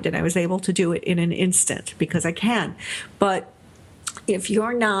my mind, and I was able to do it in an instant because I can. But if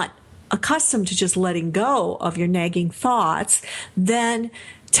you're not accustomed to just letting go of your nagging thoughts, then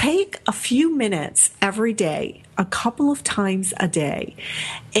take a few minutes every day, a couple of times a day,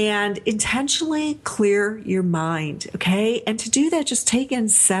 and intentionally clear your mind, okay? And to do that, just take in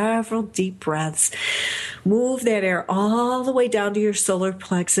several deep breaths. Move that air all the way down to your solar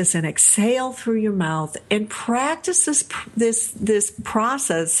plexus and exhale through your mouth, and practice this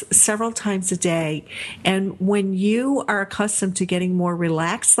process several times a day. And when you are accustomed to getting more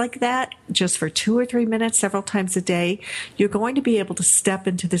relaxed like that, just for 2 or 3 minutes several times a day, you're going to be able to step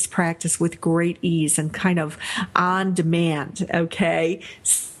into this practice with great ease and kind of on demand, okay?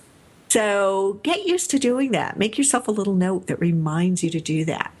 So get used to doing that. Make yourself a little note that reminds you to do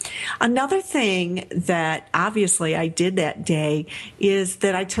that. Another thing that obviously I did that day is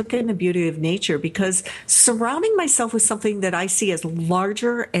that I took in the beauty of nature, because surrounding myself with something that I see as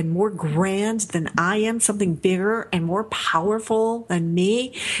larger and more grand than I am, something bigger and more powerful than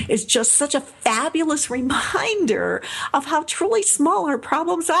me, is just such a fabulous reminder of how truly small our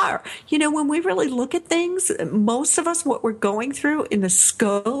problems are. When we really look at things, most of us, what we're going through in the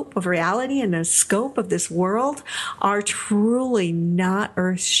scope of reality and the scope of this world are truly not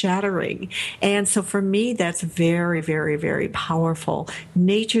earth-shattering. And so for me, that's very, very, very powerful.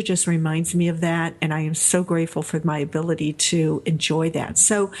 Nature just reminds me of that, and I am so grateful for my ability to enjoy that.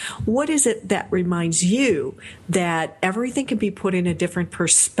 So what is it that reminds you that everything can be put in a different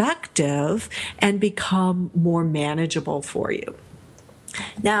perspective and become more manageable for you?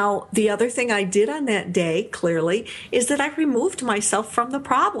 Now, the other thing I did on that day, clearly, is that I removed myself from the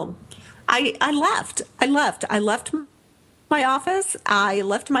problem. I left my office. I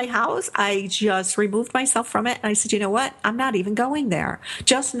left my house. I just removed myself from it. And I said, you know what? I'm not even going there.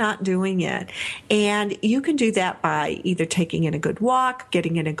 Just not doing it. And you can do that by either taking in a good walk,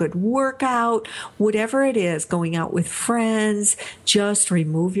 getting in a good workout, whatever it is, going out with friends. Just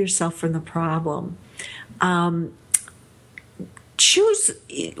remove yourself from the problem. Choose,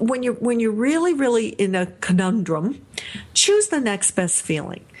 when you're really, really in a conundrum, choose the next best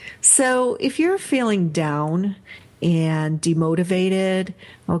feeling. So if you're feeling down and demotivated,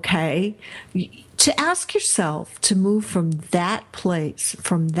 okay, to ask yourself to move from that place,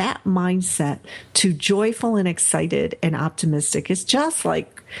 from that mindset to joyful and excited and optimistic is just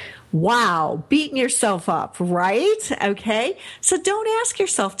like, wow, beating yourself up, right? Okay. So don't ask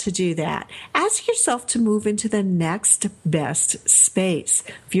yourself to do that. Ask yourself to move into the next best space.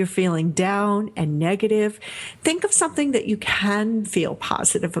 If you're feeling down and negative, think of something that you can feel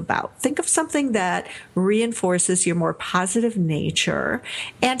positive about. Think of something that reinforces your more positive nature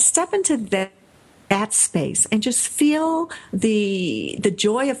and step into that space and just feel the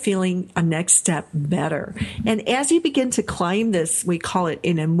joy of feeling a next step better. And as you begin to climb this, we call it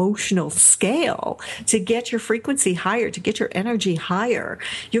an emotional scale, to get your frequency higher, to get your energy higher,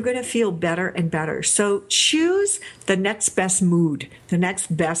 you're going to feel better and better. So choose the next best mood, the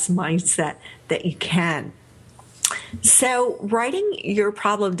next best mindset that you can. So writing your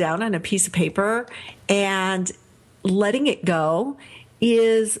problem down on a piece of paper and letting it go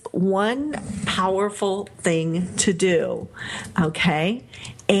is one powerful thing to do, okay?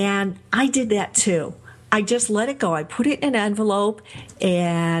 And I did that too. I just let it go. I put it in an envelope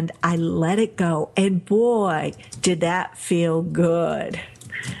and I let it go. And boy, did that feel good.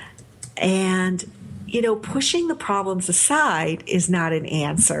 And pushing the problems aside is not an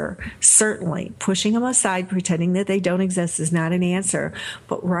answer. Certainly, pushing them aside, pretending that they don't exist is not an answer.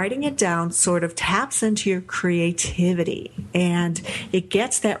 But writing it down sort of taps into your creativity and it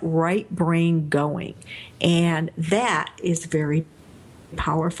gets that right brain going. And that is very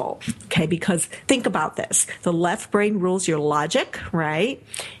powerful, okay? Because think about this. The left brain rules your logic, right?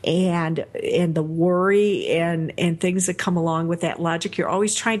 And the worry and things that come along with that logic. You're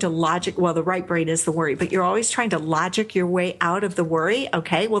always trying to logic, well, the right brain is the worry, but you're always trying to logic your way out of the worry,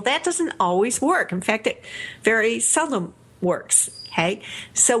 okay? Well, that doesn't always work. In fact, it very seldom works. Okay.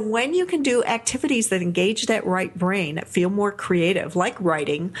 So when you can do activities that engage that right brain, that feel more creative, like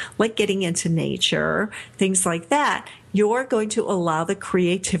writing, like getting into nature, things like that, you're going to allow the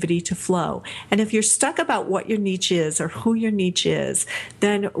creativity to flow. And if you're stuck about what your niche is or who your niche is,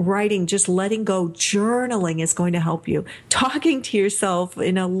 then writing, just letting go, journaling is going to help you. Talking to yourself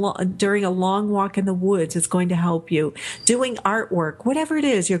during a long walk in the woods is going to help you. Doing artwork, whatever it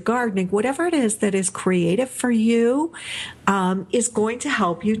is, your gardening, whatever it is that is creative for you, is going to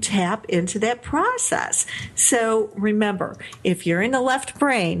help you tap into that process. So remember, if you're in the left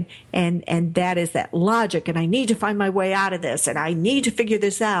brain and that is that logic, and I need to find my way out of this, and I need to figure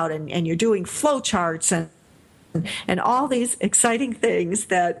this out, and you're doing flow charts and all these exciting things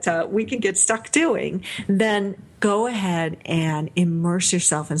that we can get stuck doing, then go ahead and immerse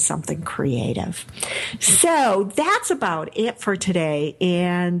yourself in something creative. So that's about it for today.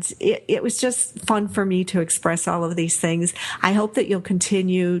 And it was just fun for me to express all of these things. I hope that you'll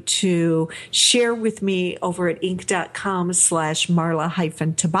continue to share with me over at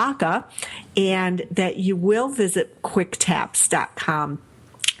inc.com/Marla-Tabaka, and that you will visit QuickTaps.com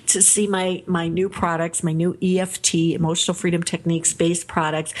to see my new products, my new EFT, Emotional Freedom Techniques-based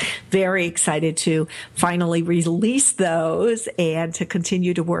products. Very excited to finally release those and to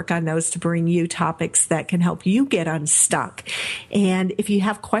continue to work on those to bring you topics that can help you get unstuck. And if you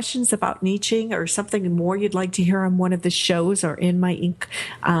have questions about niching or something more you'd like to hear on one of the shows or in my Inc.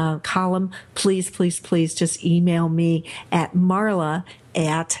 Column, please just email me at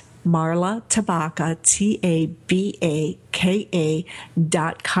Marla@MarlaTabaka,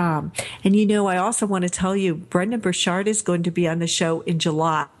 TABAKA.com. And I also want to tell you, Brendan Burchard is going to be on the show in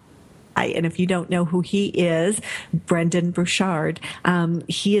July. And if you don't know who he is, Brendan Burchard,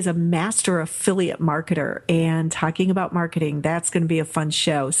 he is a master affiliate marketer. And talking about marketing, that's going to be a fun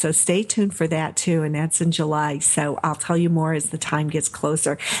show. So stay tuned for that too. And that's in July. So I'll tell you more as the time gets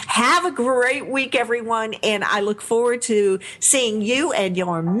closer. Have a great week, everyone. And I look forward to seeing you and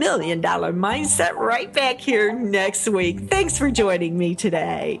your $1 Million Mindset right back here next week. Thanks for joining me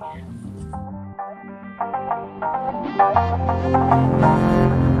today.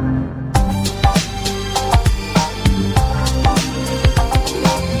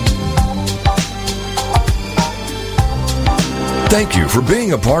 Thank you for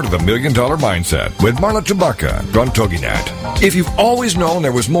being a part of the $1 Million Mindset with Marla Tabaka on TogiNet. If you've always known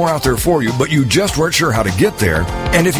there was more out there for you, but you just weren't sure how to get there, and if you